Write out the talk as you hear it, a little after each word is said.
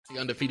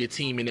undefeated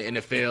team in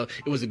the NFL.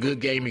 It was a good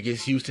game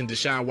against Houston.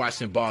 Deshaun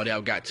Watson balled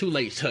out, got 2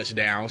 late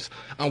touchdowns,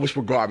 which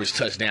were garbage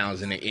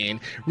touchdowns in the end.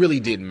 Really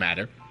didn't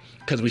matter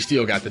because we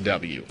still got the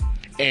W.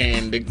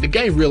 And the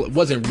game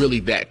wasn't really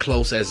that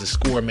close as the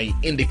score may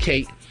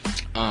indicate.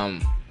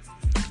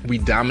 We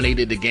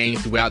dominated the game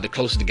throughout. The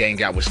closest the game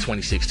got was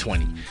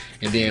 26-20.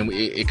 And then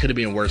it could have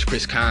been worse.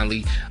 Chris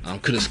Conley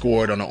could have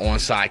scored on an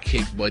onside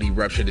kick, but he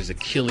ruptured his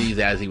Achilles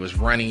as he was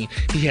running.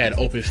 He had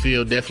open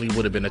field, definitely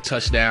would have been a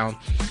touchdown.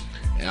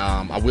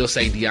 I will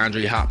say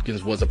DeAndre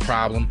Hopkins was a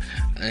problem,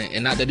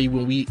 and not that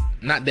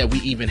we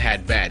even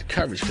had bad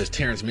coverage, because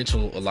Terrence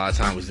Mitchell a lot of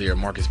time was there,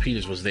 Marcus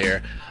Peters was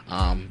there.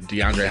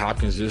 DeAndre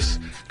Hopkins just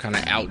kind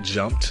of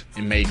out-jumped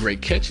and made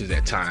great catches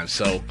at times.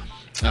 So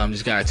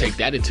just got to take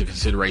that into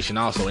consideration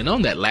also. And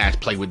on that last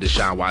play with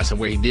Deshaun Watson,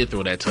 where he did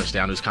throw that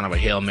touchdown, it was kind of a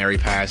Hail Mary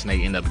pass, and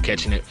they ended up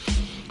catching it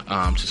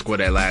to score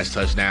that last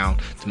touchdown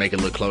to make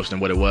it look closer than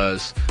what it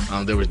was.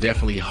 There was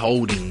definitely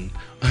holding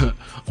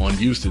on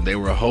Houston. They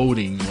were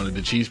holding one of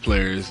the Chiefs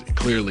players,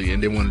 clearly,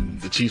 and then when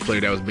the Chiefs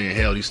player that was being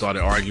held, he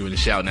started arguing and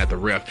shouting at the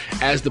ref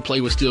as the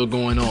play was still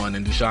going on,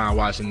 and Deshaun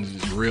Watson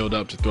just reeled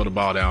up to throw the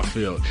ball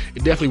downfield.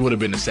 It definitely would have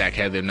been a sack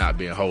had there not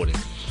been holding.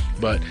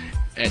 But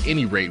at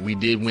any rate, we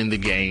did win the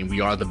game.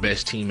 We are the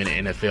best team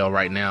in the NFL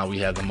right now. We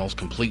have the most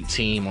complete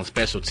team on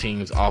special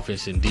teams,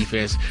 offense, and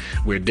defense.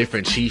 We're a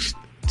different Chiefs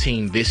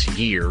team this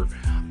year.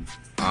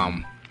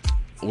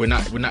 We're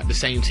not the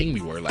same team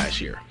we were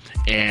last year.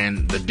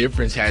 And the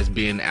difference has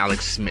been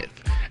Alex Smith.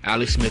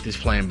 Alex Smith is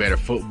playing better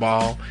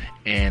football,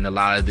 and a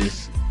lot of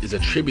this is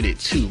attributed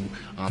to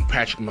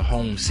Patrick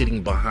Mahomes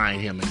sitting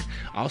behind him. And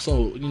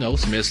also,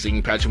 Smith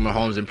seeing Patrick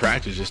Mahomes in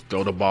practice just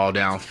throw the ball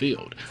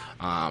downfield.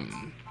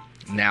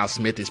 Now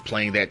Smith is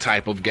playing that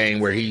type of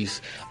game where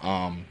he's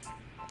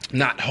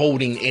not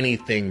holding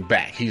anything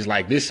back. He's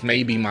like, this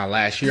may be my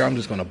last year. I'm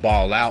just going to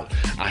ball out.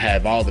 I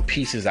have all the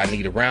pieces I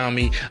need around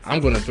me.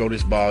 I'm going to throw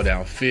this ball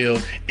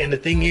downfield. And the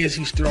thing is,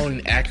 he's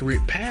throwing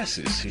accurate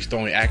passes. He's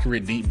throwing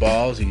accurate deep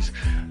balls. He's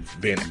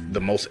been the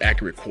most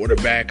accurate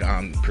quarterback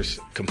on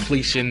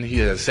completion. He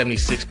has a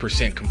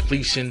 76%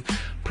 completion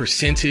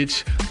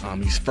percentage.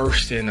 He's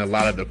first in a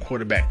lot of the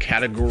quarterback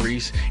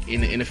categories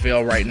in the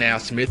NFL right now.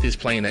 Smith is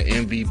playing an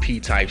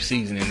MVP type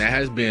season, and that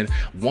has been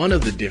one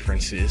of the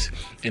differences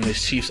in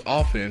this Chiefs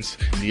offense.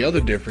 The other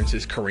difference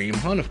is Kareem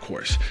Hunt, of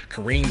course.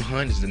 Kareem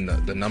Hunt is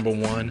the number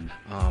one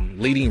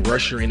leading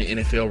rusher in the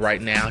NFL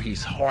right now.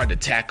 He's hard to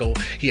tackle.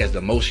 He has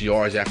the most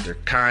yards after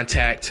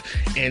contact,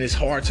 and it's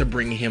hard to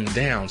bring him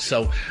down.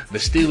 So the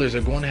Steelers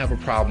are going to have a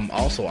problem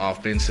also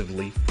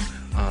offensively,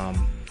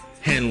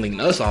 handling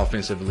us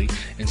offensively,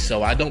 and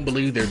so I don't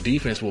believe their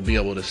defense will be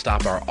able to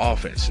stop our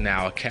offense.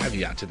 Now, a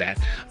caveat to that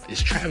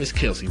is Travis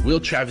Kelce.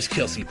 Will Travis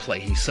Kelce play?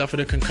 He suffered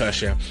a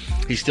concussion.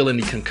 He's still in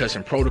the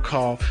concussion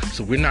protocol,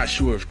 so we're not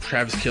sure if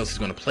Travis Kelce is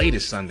going to play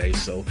this Sunday.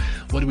 So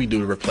what do we do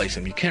to replace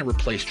him? You can't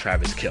replace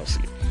Travis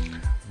Kelce,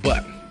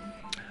 but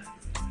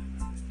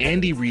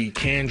Andy Reid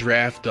can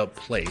draft up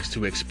plays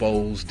to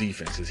expose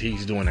defenses.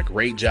 He's doing a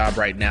great job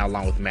right now,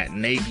 along with Matt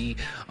Nagy.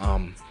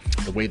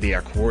 The way they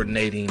are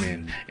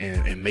coordinating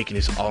and making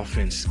this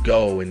offense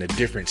go, and the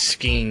different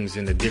schemes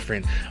and the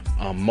different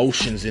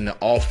motions in the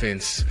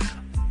offense,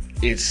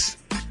 it's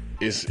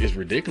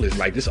ridiculous.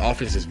 Like, this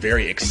offense is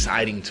very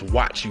exciting to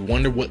watch. You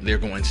wonder what they're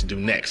going to do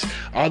next.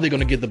 Are they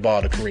going to give the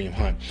ball to Kareem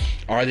Hunt?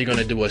 Are they going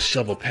to do a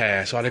shovel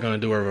pass? Are they going to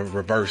do a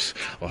reverse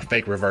or a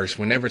fake reverse?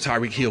 Whenever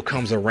Tyreek Hill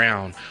comes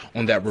around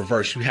on that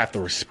reverse, you have to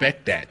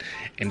respect that.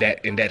 And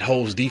that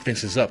holds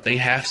defenses up. They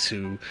have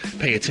to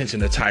pay attention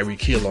to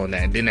Tyreek Hill on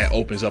that. And then that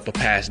opens up a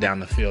pass down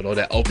the field, or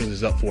that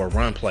opens us up for a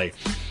run play.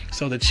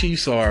 So the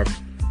Chiefs are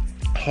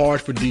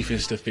hard for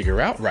defense to figure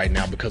out right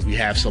now because we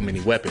have so many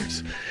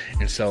weapons.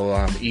 And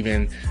so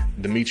even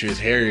Demetrius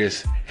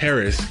Harris,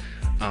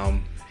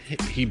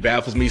 he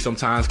baffles me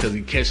sometimes because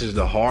he catches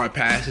the hard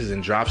passes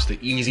and drops the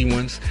easy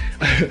ones.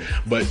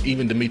 But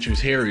even Demetrius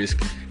Harris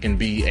can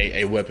be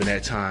a weapon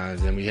at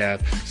times.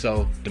 And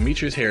so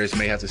Demetrius Harris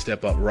may have to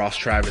step up. Ross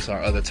Travis,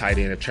 our other tight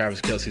end, if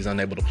Travis Kelce is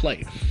unable to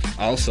play.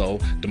 Also,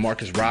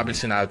 Demarcus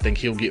Robinson, I think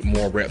he'll get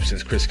more reps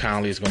since Chris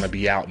Conley is going to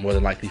be out more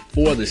than likely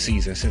for the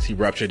season since he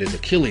ruptured his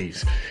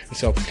Achilles. And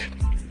so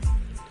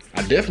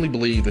I definitely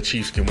believe the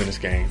Chiefs can win this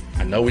game.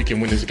 I know we can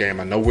win this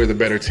game. I know we're the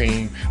better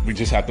team. We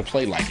just have to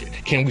play like it.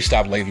 Can we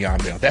stop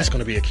Le'Veon Bell? That's going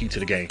to be a key to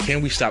the game.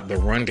 Can we stop the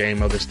run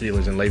game of the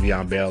Steelers and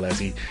Le'Veon Bell, as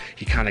he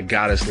kind of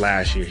got us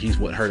last year? He's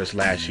what hurt us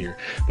last year.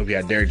 But we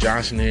had Derrick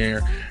Johnson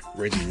there,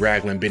 Reggie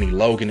Ragland, Benny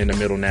Logan in the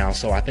middle now.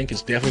 So I think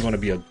it's definitely going to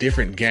be a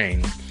different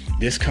game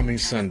this coming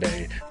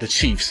Sunday. The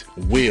Chiefs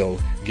will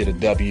get a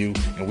W,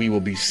 and we will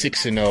be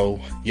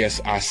 6-0.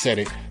 Yes, I said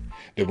it.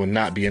 There will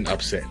not be an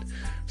upset.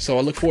 So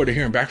I look forward to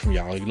hearing back from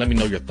y'all. Let me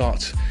know your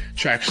thoughts.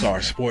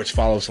 Trackstar Sports.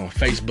 Follow us on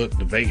Facebook,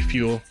 Debate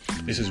Fuel.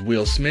 This is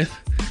Will Smith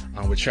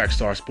with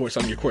Trackstar Sports.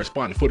 I'm your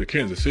correspondent for the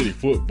Kansas City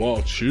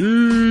Football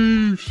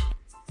Chiefs.